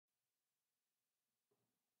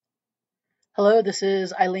Hello, this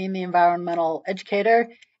is Eileen, the environmental educator,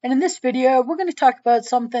 and in this video, we're going to talk about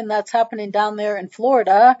something that's happening down there in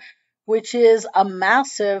Florida, which is a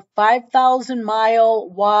massive 5,000 mile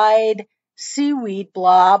wide seaweed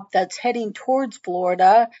blob that's heading towards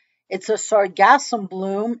Florida. It's a sargassum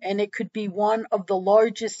bloom, and it could be one of the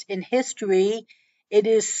largest in history. It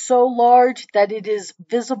is so large that it is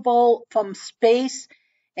visible from space,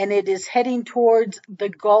 and it is heading towards the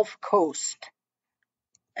Gulf Coast.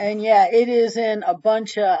 And yeah, it is in a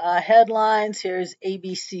bunch of headlines. Here's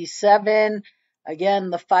ABC 7. Again,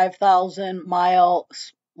 the 5,000 mile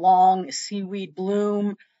long seaweed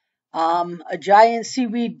bloom. A giant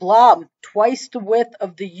seaweed blob, twice the width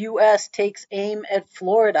of the U.S., takes aim at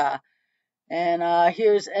Florida. And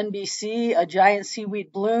here's NBC. A giant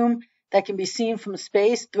seaweed bloom that can be seen from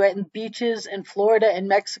space threatens beaches in Florida and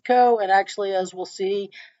Mexico, and actually, as we'll see,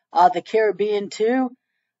 the Caribbean too.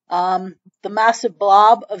 The massive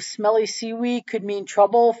blob of smelly seaweed could mean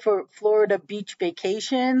trouble for Florida beach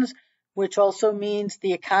vacations, which also means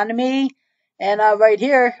the economy. And right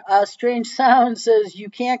here, Strange Sound says you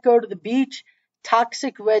can't go to the beach.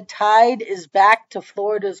 Toxic red tide is back to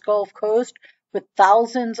Florida's Gulf Coast with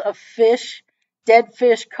thousands of fish, dead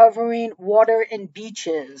fish covering water and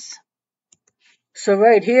beaches. So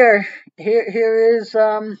right here is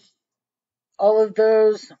all of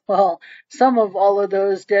those, well, some of all of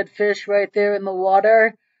those dead fish right there in the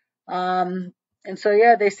water. And so,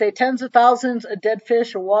 yeah, they say tens of thousands of dead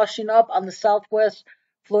fish are washing up on the southwest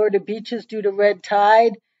Florida beaches due to red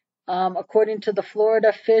tide, according to the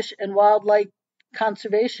Florida Fish and Wildlife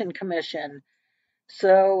Conservation Commission.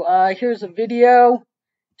 So here's a video,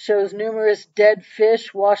 shows numerous dead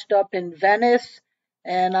fish washed up in Venice,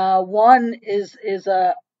 and one is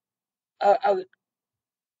a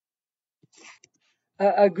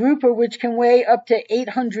a grouper which can weigh up to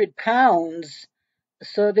 800 pounds.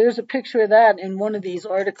 So there's a picture of that in one of these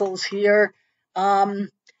articles here. The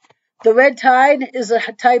red tide is a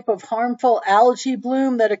type of harmful algae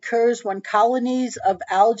bloom that occurs when colonies of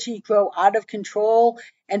algae grow out of control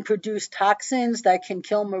and produce toxins that can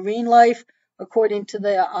kill marine life, according to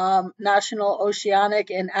the National Oceanic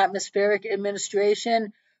and Atmospheric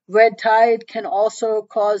Administration. Red tide can also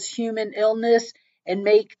cause human illness and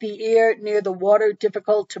make the air near the water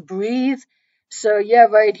difficult to breathe. So yeah,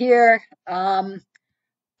 right here,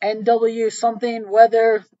 NW something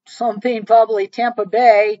weather something, probably Tampa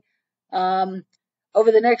Bay,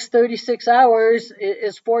 over the next 36 hours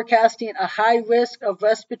is forecasting a high risk of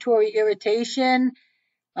respiratory irritation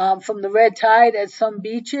from the red tide at some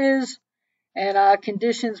beaches, and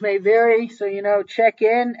conditions may vary. So check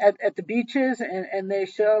in at the beaches, and they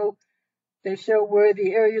show where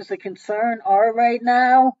the areas of concern are right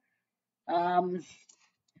now. The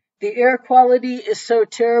air quality is so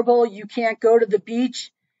terrible you can't go to the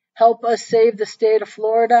beach. Help us save the state of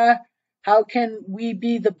Florida. How can we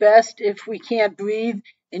be the best if we can't breathe,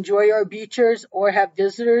 enjoy our beaches, or have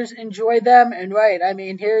visitors enjoy them? And right, I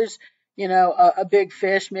mean, here's, a big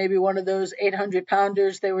fish, maybe one of those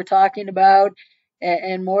 800-pounders they were talking about,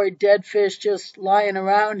 and more dead fish just lying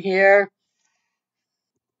around here.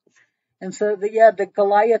 And so, the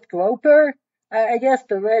Goliath groper, I guess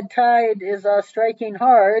the red tide is striking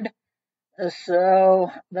hard.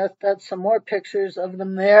 So that's some more pictures of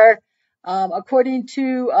them there. According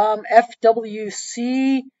to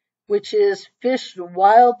FWC, which is Fish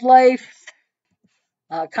Wildlife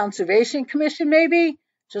Conservation Commission, maybe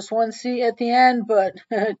just one C at the end, but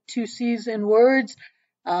two C's in words.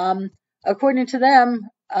 According to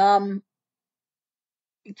them,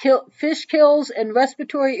 fish kills and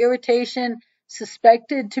respiratory irritation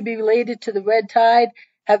suspected to be related to the red tide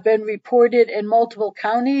have been reported in multiple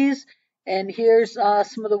counties. And here's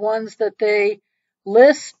some of the ones that they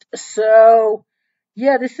list. So,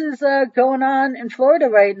 yeah, this is going on in Florida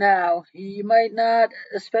right now. You might not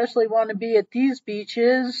especially want to be at these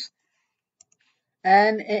beaches.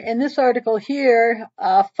 And in this article here,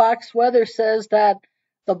 Fox Weather says that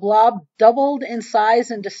the blob doubled in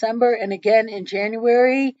size in December and again in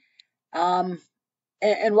January.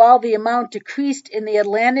 And while the amount decreased in the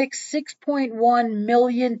Atlantic, 6.1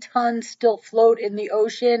 million tons still float in the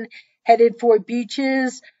ocean, headed for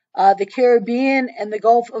beaches, the Caribbean, and the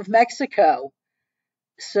Gulf of Mexico.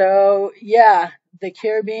 So, yeah, the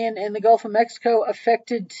Caribbean and the Gulf of Mexico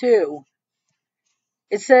affected too.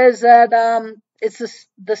 It says that it's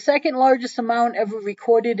the second largest amount ever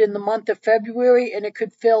recorded in the month of February, and it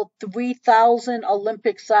could fill 3,000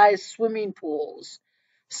 Olympic-sized swimming pools.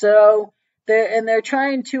 So, they're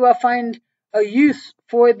trying to find a use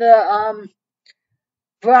for the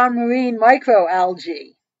brown marine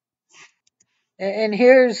microalgae. And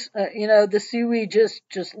here's the seaweed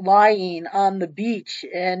just lying on the beach,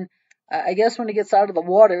 and I guess when it gets out of the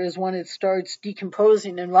water is when it starts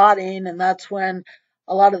decomposing and rotting, and that's when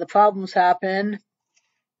a lot of the problems happen.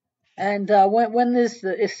 And when this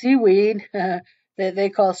seaweed that they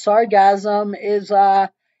call sargassum is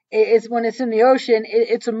when it's in the ocean,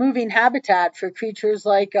 it's a moving habitat for creatures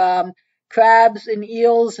like crabs and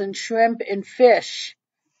eels and shrimp and fish.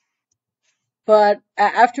 But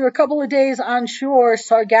after a couple of days on shore,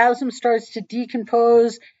 sargassum starts to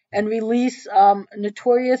decompose and release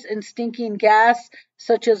notorious and stinking gas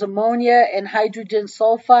such as ammonia and hydrogen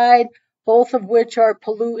sulfide, both of which are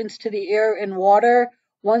pollutants to the air and water.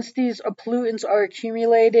 Once these pollutants are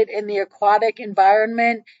accumulated in the aquatic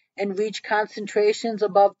environment and reach concentrations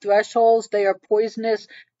above thresholds, they are poisonous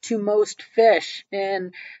to most fish.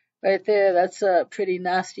 And right there, that's a pretty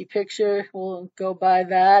nasty picture. We'll go by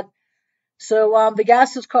that. So the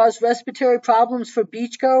gases cause respiratory problems for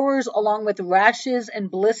beachgoers, along with rashes and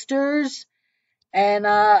blisters. And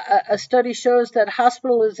a study shows that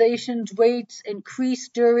hospitalization rates increase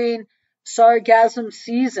during sargassum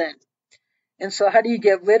season. And so, how do you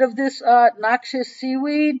get rid of this noxious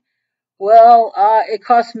seaweed? Well, it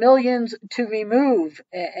costs millions to remove.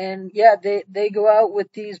 And yeah, they go out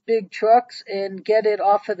with these big trucks and get it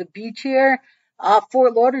off of the beach here.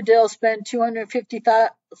 Fort Lauderdale spent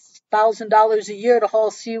 $250,000 a year to haul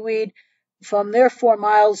seaweed from their 4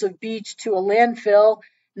 miles of beach to a landfill.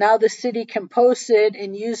 Now the city composts it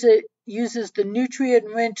and uses the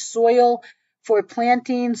nutrient-rich soil for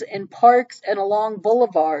plantings in parks and along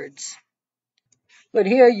boulevards. But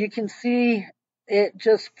here you can see it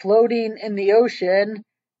just floating in the ocean,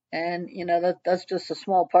 and that's just a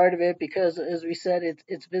small part of it because, as we said,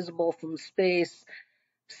 it's visible from space.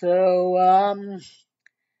 So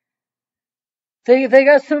they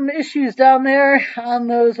got some issues down there on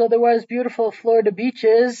those otherwise beautiful Florida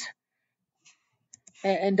beaches.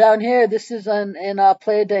 And down here, this is in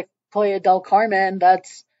Playa del Carmen.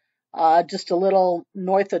 That's just a little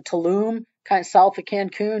north of Tulum, kind of south of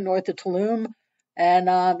Cancun, north of Tulum.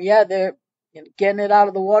 And yeah, they're getting it out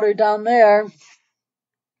of the water down there.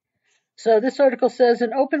 So this article says,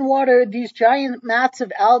 in open water, these giant mats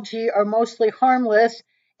of algae are mostly harmless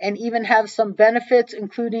and even have some benefits,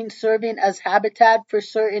 including serving as habitat for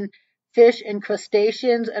certain fish and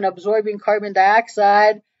crustaceans and absorbing carbon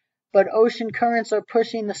dioxide. But ocean currents are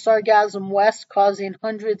pushing the sargassum west, causing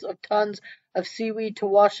hundreds of tons of seaweed to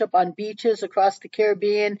wash up on beaches across the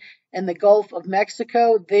Caribbean and the Gulf of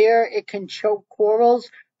Mexico. There, it can choke corals,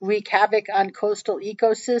 wreak havoc on coastal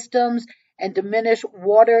ecosystems, and diminish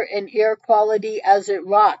water and air quality as it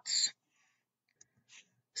rots.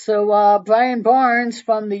 So Brian Barnes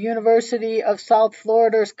from the University of South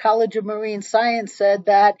Florida's College of Marine Science said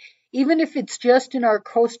that even if it's just in our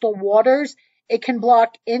coastal waters, it can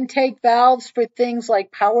block intake valves for things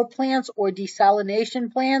like power plants or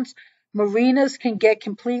desalination plants. Marinas can get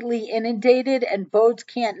completely inundated and boats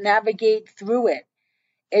can't navigate through it.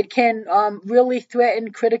 It can really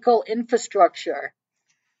threaten critical infrastructure.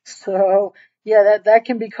 So yeah, that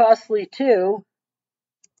can be costly too.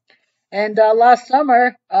 And last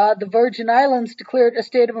summer, the Virgin Islands declared a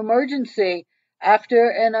state of emergency after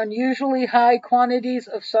an unusually high quantities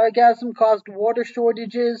of sargassum caused water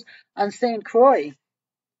shortages on St. Croix.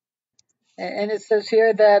 And it says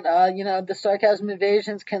here that the sargassum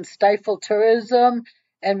invasions can stifle tourism,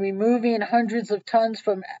 and removing hundreds of tons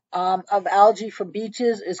of algae from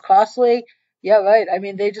beaches is costly. Yeah, right. I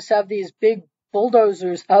mean, they just have these big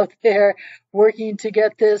bulldozers out there working to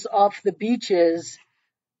get this off the beaches.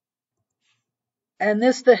 And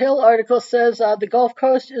The Hill article says the Gulf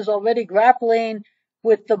Coast is already grappling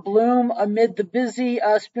with the bloom amid the busy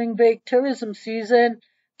spring break tourism season.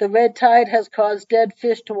 The red tide has caused dead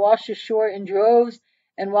fish to wash ashore in droves,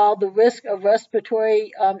 and while the risk of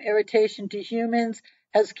respiratory irritation to humans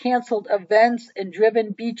has canceled events and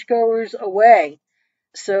driven beachgoers away.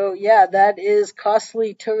 So yeah, that is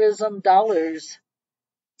costly tourism dollars.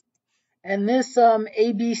 And this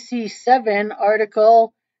ABC 7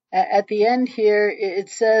 article at the end here, it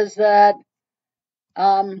says that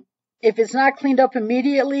if it's not cleaned up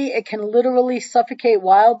immediately, it can literally suffocate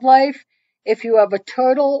wildlife. If you have a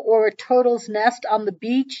turtle or a turtle's nest on the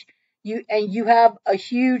beach, you have a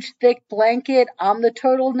huge thick blanket on the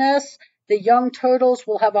turtle nest, the young turtles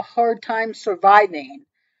will have a hard time surviving.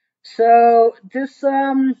 So this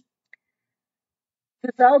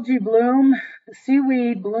algae bloom,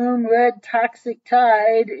 seaweed bloom, red toxic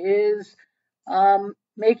tide is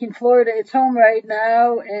making Florida its home right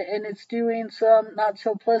now, and it's doing some not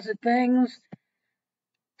so pleasant things.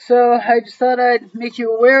 So I just thought I'd make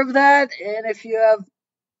you aware of that, and if you have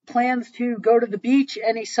plans to go to the beach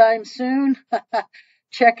anytime soon,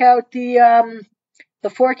 check out the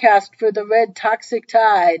forecast for the red toxic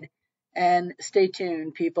tide and stay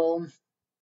tuned, people.